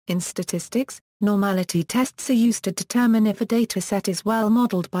In statistics, normality tests are used to determine if a dataset is well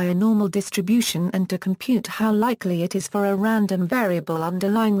modeled by a normal distribution and to compute how likely it is for a random variable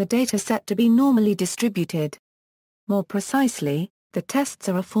underlying the dataset to be normally distributed. More precisely, the tests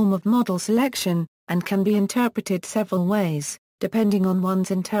are a form of model selection, and can be interpreted several ways, depending on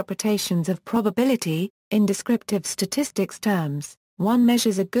one's interpretations of probability. In descriptive statistics terms, one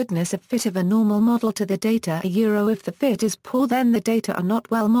measures a goodness of fit of a normal model to the data. If the fit is poor, then the data are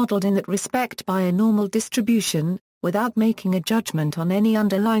not well modeled in that respect by a normal distribution, without making a judgment on any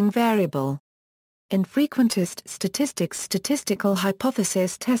underlying variable. In frequentist statistics, statistical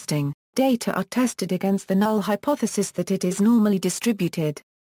hypothesis testing, data are tested against the null hypothesis that it is normally distributed.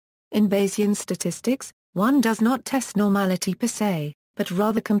 In Bayesian statistics, one does not test normality per se, but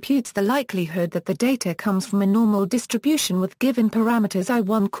rather computes the likelihood that the data comes from a normal distribution with given parameters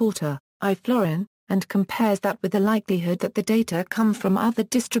I1/4, I-florin, and compares that with the likelihood that the data come from other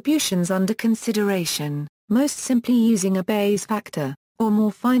distributions under consideration, most simply using a Bayes factor, or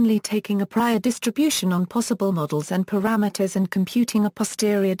more finely taking a prior distribution on possible models and parameters and computing a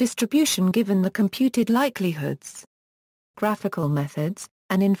posterior distribution given the computed likelihoods. Graphical methods.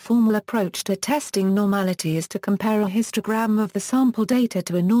 An informal approach to testing normality is to compare a histogram of the sample data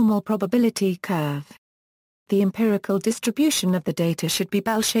to a normal probability curve. The empirical distribution of the data should be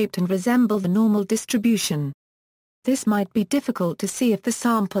bell-shaped and resemble the normal distribution. This might be difficult to see if the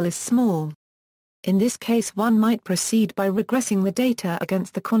sample is small. In this case, one might proceed by regressing the data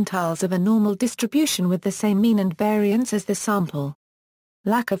against the quantiles of a normal distribution with the same mean and variance as the sample.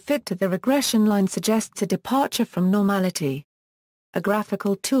 Lack of fit to the regression line suggests a departure from normality. A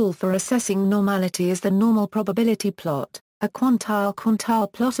graphical tool for assessing normality is the normal probability plot, a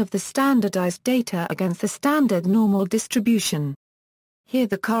quantile-quantile plot of the standardized data against the standard normal distribution. Here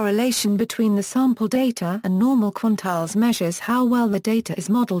the correlation between the sample data and normal quantiles measures how well the data is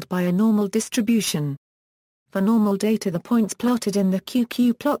modeled by a normal distribution. For normal data, the points plotted in the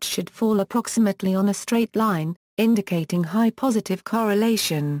QQ plot should fall approximately on a straight line, indicating high positive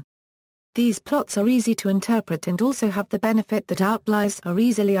correlation. These plots are easy to interpret and also have the benefit that outliers are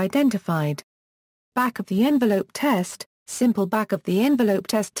easily identified. Back-of-the-envelope test. Simple back-of-the-envelope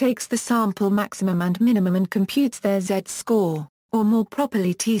test takes the sample maximum and minimum and computes their z-score, or more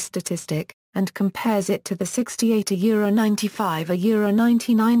properly t-statistic, and compares it to the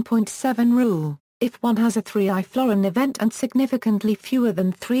 68/95/99.7 rule. If one has a 3i-florin event and significantly fewer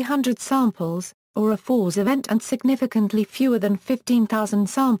than 300 samples, or a 4s event and significantly fewer than 15,000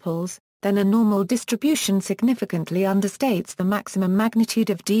 samples, then a normal distribution significantly understates the maximum magnitude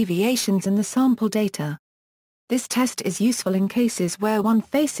of deviations in the sample data. This test is useful in cases where one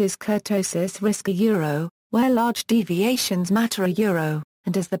faces kurtosis risk where large deviations matter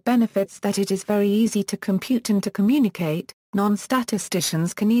and has the benefits that it is very easy to compute and to communicate.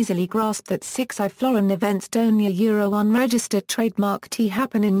 Non-statisticians can easily grasp that 6i-florin events don't unregistered trademark T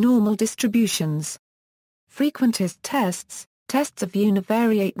happen in normal distributions. Frequentist tests. Tests of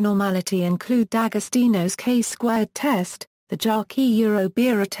univariate normality include D'Agostino's K-squared test, the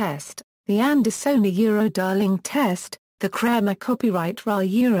Jarkey-Beera test, the Andersoni-Darling test, the Kramer copyright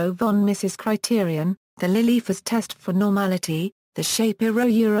Ra-von Mises criterion, the Lilliefers test for normality, the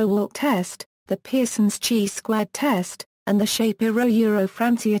Shapiro-Walk test, the Pearson's chi-squared test, and the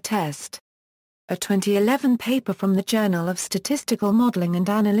Shapiro-Francia test. A 2011 paper from the Journal of Statistical Modeling and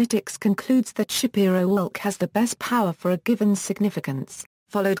Analytics concludes that Shapiro-Walk has the best power for a given significance,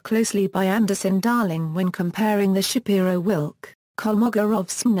 followed closely by Anderson-Darling when comparing the Shapiro-Wilk,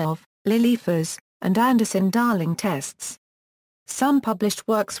 Kolmogorov-Smirnov, Lilliefers, and Anderson-Darling tests. Some published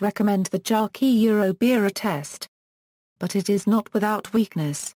works recommend the Jarkey-Beera test. But it is not without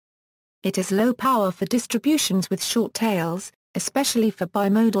weakness. It has low power for distributions with short tails, especially for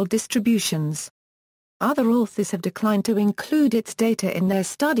bimodal distributions. Other authors have declined to include its data in their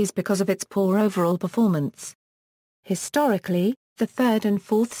studies because of its poor overall performance. Historically, the third and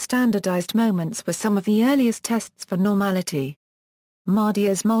fourth standardized moments were some of the earliest tests for normality.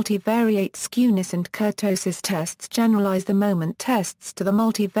 Mardia's multivariate skewness and kurtosis tests generalize the moment tests to the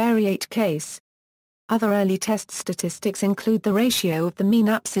multivariate case. Other early test statistics include the ratio of the mean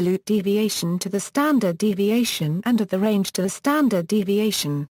absolute deviation to the standard deviation and of the range to the standard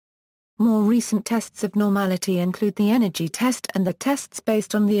deviation. More recent tests of normality include the energy test and the tests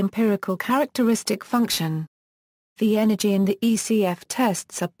based on the empirical characteristic function. The energy and the ECF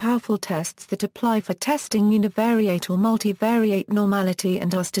tests are powerful tests that apply for testing univariate or multivariate normality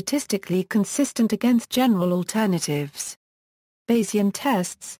and are statistically consistent against general alternatives. Bayesian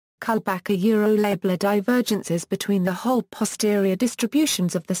tests, Kullbacher-Leibler divergences between the whole posterior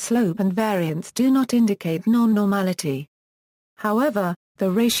distributions of the slope and variance do not indicate non-normality. However, The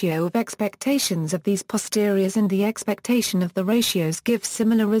ratio of expectations of these posteriors and the expectation of the ratios give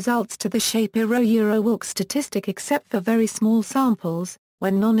similar results to the Shapiro-Wilk statistic except for very small samples,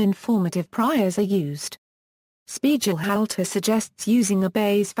 when non-informative priors are used. Spiegel-Halter suggests using a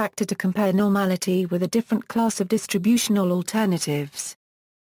Bayes factor to compare normality with a different class of distributional alternatives.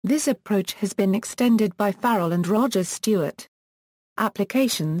 This approach has been extended by Farrell and Rogers-Stewart.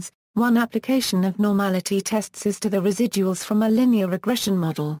 Applications. One application of normality tests is to the residuals from a linear regression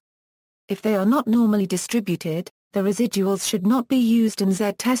model. If they are not normally distributed, the residuals should not be used in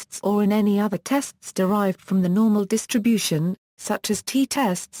z-tests or in any other tests derived from the normal distribution, such as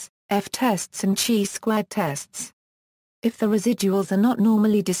t-tests, f-tests and chi-squared tests. If the residuals are not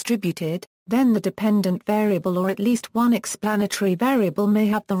normally distributed, then the dependent variable or at least one explanatory variable may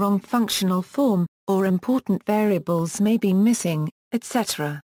have the wrong functional form, or important variables may be missing,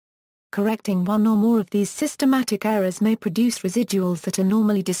 etc. Correcting one or more of these systematic errors may produce residuals that are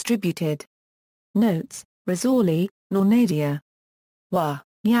normally distributed. Notes: Rizzoli, Nornadia. Wa,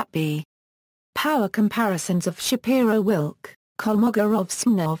 Yappi. Power comparisons of Shapiro-Wilk,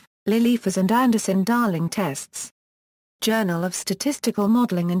 Kolmogorov-Smirnov, Lilliefers and Anderson-Darling tests. Journal of Statistical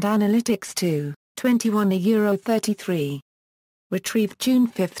Modeling and Analytics 2, 21/33. Retrieved June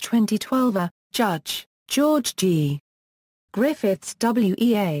 5, 2012. Judge, George G. Griffiths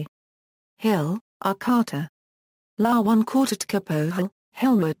W.E.A. Hill, R. Carter. La 1/4 Tkapohl,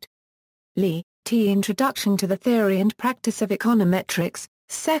 Helmut. Lee, T. Introduction to the Theory and Practice of Econometrics,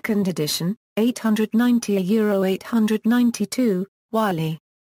 2nd edition, 890-892, Wiley.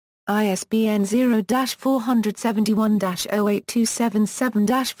 ISBN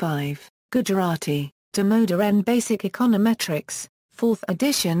 0-471-08277-5, Gujarati, Damodar N. Basic Econometrics, 4th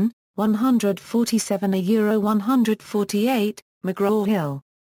edition, 147-148, McGraw-Hill.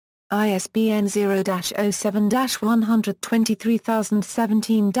 ISBN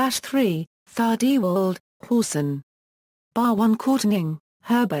 0-07-123017-3, Thardewald, Horson. Bar 1 Kortening,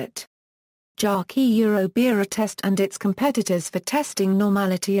 Herbert. Jarkey Bera test and its competitors for testing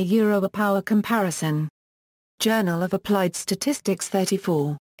normality a power comparison. Journal of Applied Statistics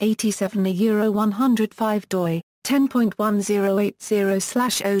 34, 87 105 doi,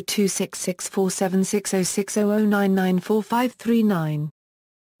 10.1080/026647606009945539.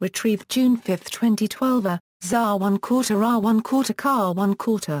 Retrieved June 5, 2012. ZAR 1/4 R 1/4 Car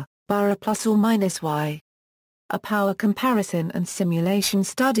 1/4, Bara plus or minus Y. A Power Comparison and Simulation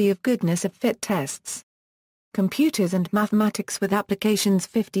Study of Goodness of Fit Tests. Computers and Mathematics with Applications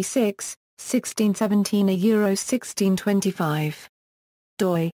 56, 1617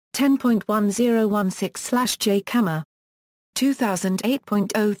 doi, 10.1016/J Kammer.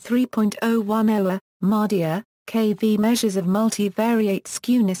 2008.03.010 Mardia, KV Measures of Multivariate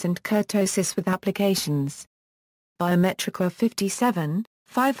Skewness and Kurtosis with Applications. Biometrica 57,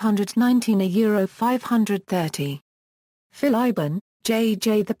 519 530. Phil Iban,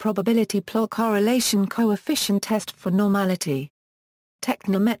 J.J. The Probability Plot Correlation Coefficient Test for Normality.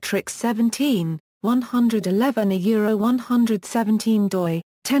 Technometrics 17, 111 117 doi,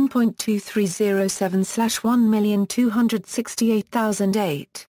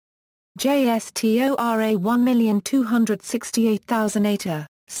 10.2307/1268008. JSTORA 1268008.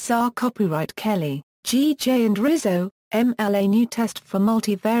 SAR Copyright Kelly, G.J. and Rizzo, MLA New Test for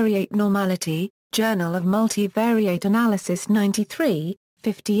Multivariate Normality, Journal of Multivariate Analysis 93,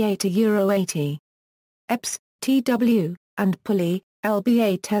 58/80. Epps, T.W., and Pulley,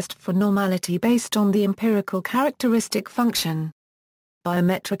 LBA Test for Normality based on the Empirical Characteristic Function.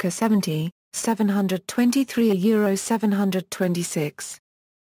 Biometrica 70, 723/726.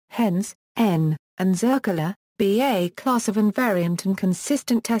 Hens, N., and Zirkala, B.A. Class of Invariant and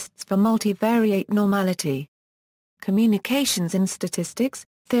Consistent Tests for Multivariate Normality. Communications in Statistics,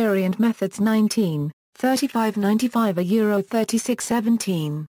 Theory and Methods 19,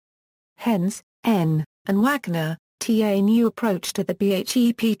 3595/3617. Hens, N., and Wagner, T.A. New Approach to the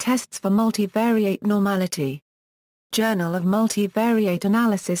BHEP Tests for Multivariate Normality. Journal of Multivariate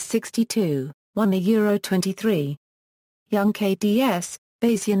Analysis 62, 1/23. Young K.D.S.,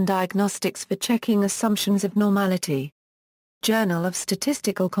 Bayesian Diagnostics for Checking Assumptions of Normality. Journal of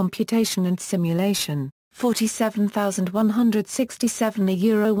Statistical Computation and Simulation,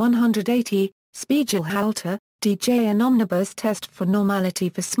 47167/180, Spiegel-Halter, D.J. An Omnibus Test for Normality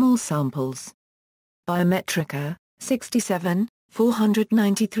for Small Samples. Biometrica, 67,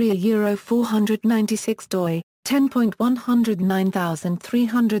 493/496 doi,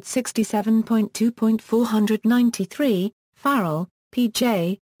 10.109367.2.493, Farrell,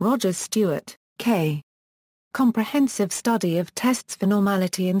 P.J., Rogers-Stewart, K. Comprehensive Study of Tests for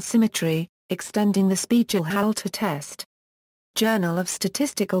Normality and Symmetry, Extending the Spiegel-Halter Test. Journal of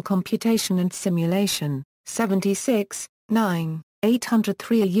Statistical Computation and Simulation, 76, 9,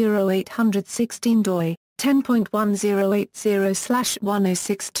 803 816 doi,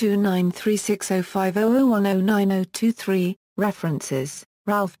 10.1080/106293605001090023, references,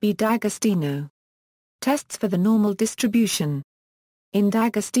 Ralph B. D'Agostino. Tests for the Normal Distribution. In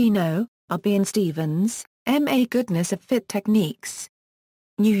D'Agostino, R.B. and Stevens, M.A. Goodness of Fit Techniques.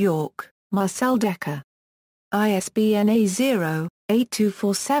 New York, Marcel Decker. ISBN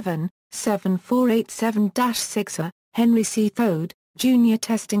A0-8247-7487-6. Henry C. Thode, Jr.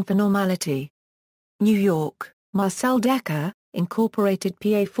 Testing for Normality. New York, Marcel Decker, Incorporated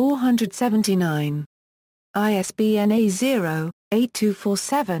PA 479. ISBN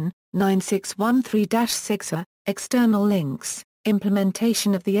A0-8247-9613-6. External links,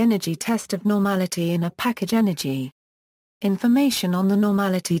 Implementation of the Energy Test of Normality in a Package. Energy. Information on the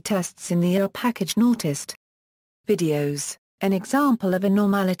normality tests in the ER package. Nortist. Videos, an example of a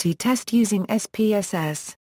normality test using SPSS.